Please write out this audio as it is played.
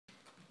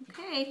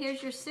Okay,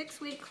 here's your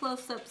 6-week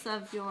close-ups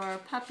of your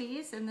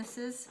puppies, and this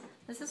is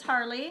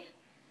Harley.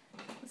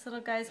 This little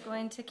guy's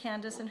going to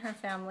Candace and her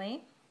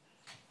family,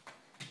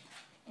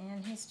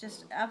 and he's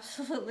just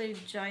absolutely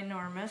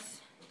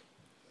ginormous.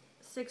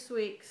 6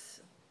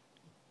 weeks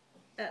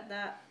at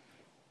that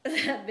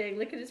big.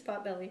 Look at his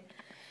pot belly.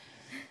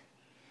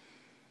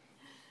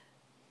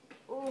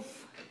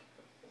 Oof.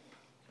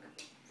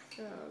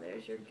 So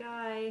there's your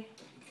guy.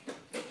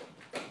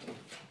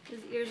 His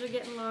ears are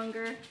getting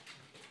longer.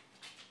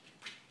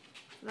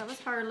 That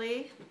was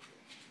Harley.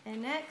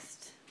 And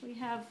next we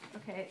have,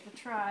 okay, the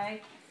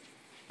Tri.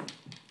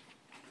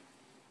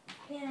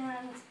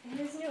 And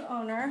his new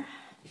owner,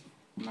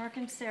 Mark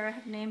and Sarah,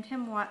 have named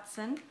him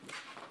Watson.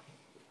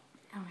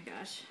 Oh my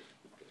gosh.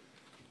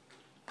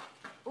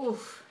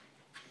 Oof.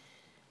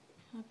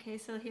 Okay,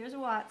 so here's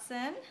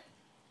Watson.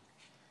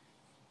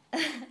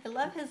 I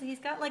love he's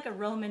got like a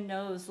Roman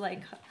nose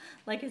like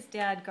his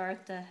dad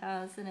Garth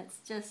has, and it's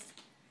just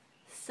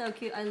so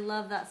cute. I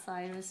love that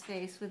side of his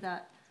face with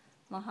that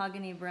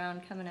mahogany brown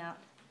coming out.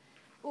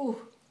 Ooh,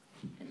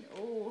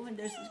 and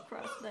there's his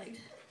cross-legged.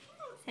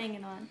 He's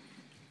hanging on.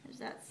 There's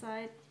that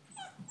side.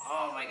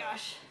 Oh my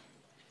gosh.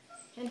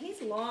 And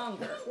he's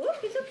longer. Whoop,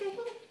 he's okay.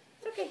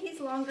 It's okay, he's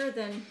longer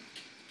than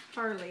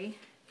Harley.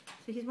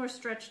 So he's more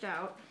stretched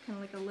out, kind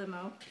of like a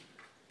limo.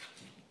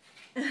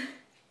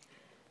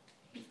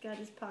 He's got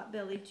his pot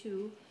belly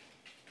too.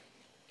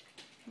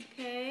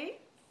 Okay,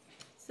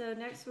 so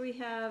next we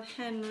have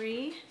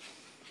Henry.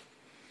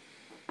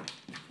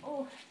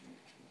 Oh,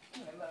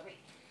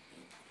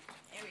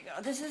 there we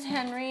go. This is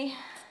Henry.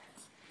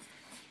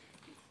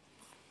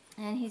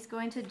 And he's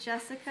going to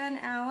Jessica and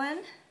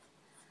Alan.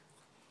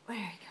 There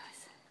he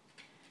goes.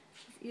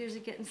 His ears are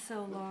getting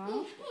so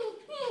long.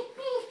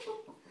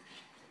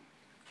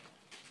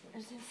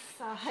 There's his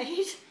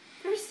side.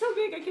 They're so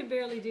big I can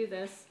barely do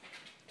this.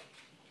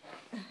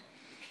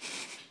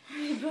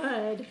 Hey,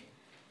 bud.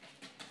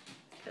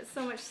 Got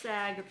so much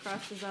sag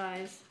across his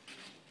eyes.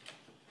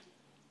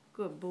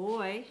 Good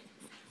boy.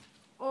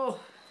 Oh.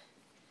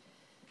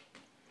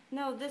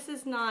 No, this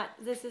is not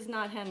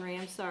Henry.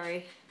 I'm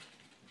sorry.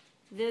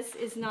 This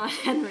is not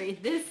Henry.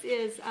 This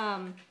is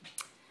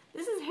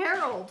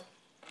Harold.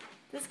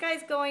 This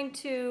guy's going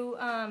to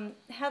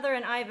Heather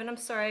and Ivan. I'm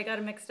sorry, I got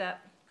them mixed up.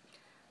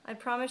 I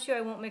promise you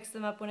I won't mix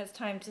them up when it's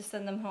time to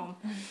send them home.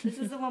 This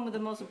is the one with the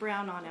most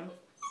brown on him.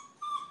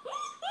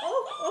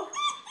 Oh.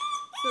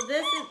 So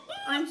this is,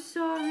 I'm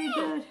sorry,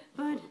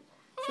 bud.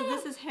 So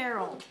this is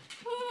Harold,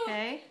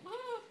 okay?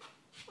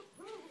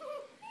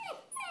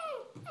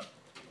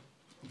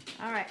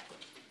 All right.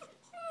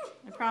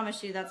 I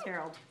promise you that's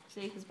Harold.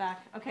 See, he's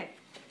back. Okay.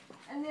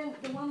 And then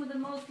the one with the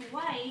most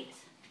white,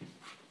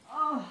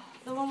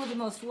 the one with the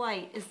most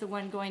white is the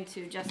one going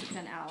to Jessica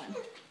and Alan.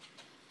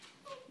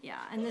 Yeah,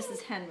 and this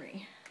is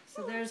Henry.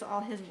 So there's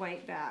all his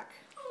white back.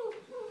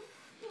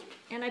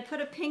 And I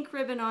put a pink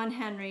ribbon on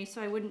Henry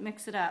so I wouldn't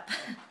mix it up.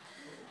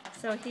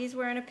 So he's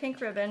wearing a pink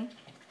ribbon.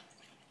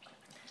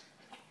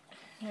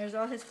 There's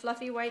all his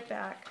fluffy white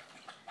back.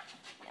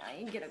 Yeah,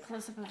 you can get a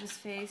close-up of his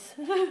face.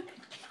 Oh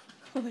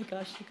my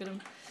gosh, look at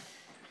him.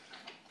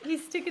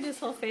 He's sticking his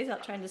whole face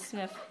out trying to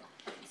sniff.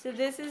 So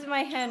this is my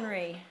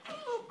Henry.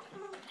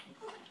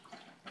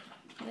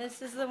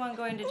 This is the one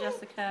going to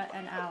Jessica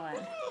and Alan.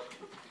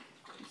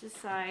 This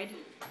side.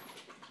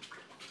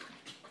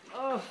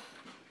 Oh,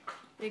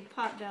 big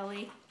pot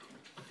belly.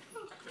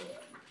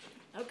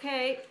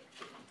 Okay.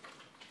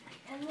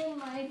 And then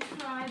my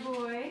Tri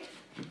boy.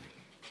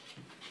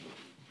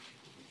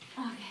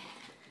 Okay.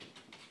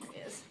 There he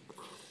is.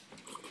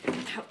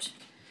 Ouch.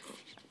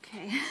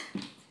 Okay.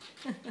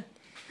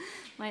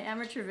 My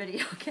amateur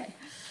video. Okay.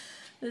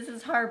 This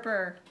is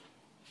Harper.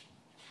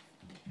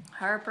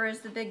 Harper is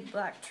the big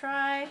black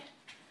Tri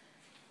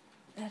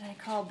that I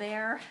call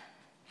Bear.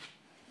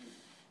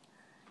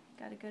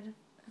 Got a good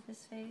of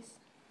his face.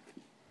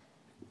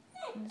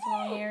 And his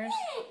long ears.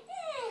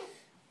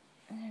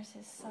 And there's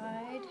his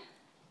side.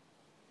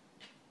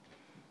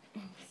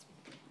 And his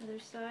other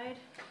side.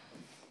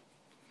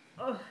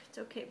 Oh, it's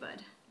okay,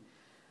 bud.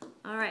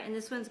 All right, and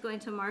this one's going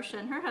to Marcia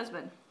and her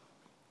husband.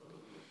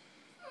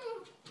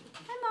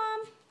 Hi,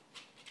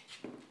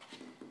 Mom.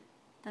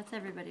 That's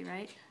everybody,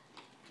 right?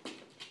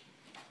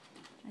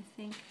 I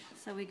think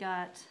so. We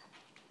got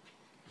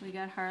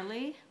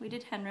Harley. We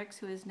did Henricks,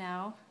 who is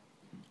now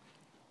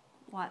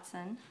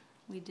Watson.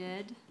 We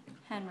did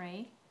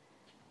Henry.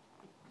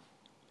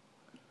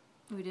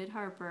 We did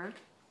Harper.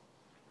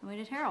 And we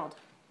did Harold.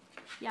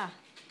 Yeah.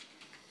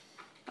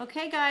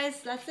 Okay,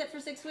 guys, that's it for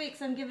 6 weeks.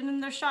 I'm giving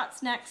them their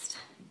shots next.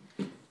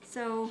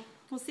 So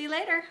we'll see you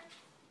later.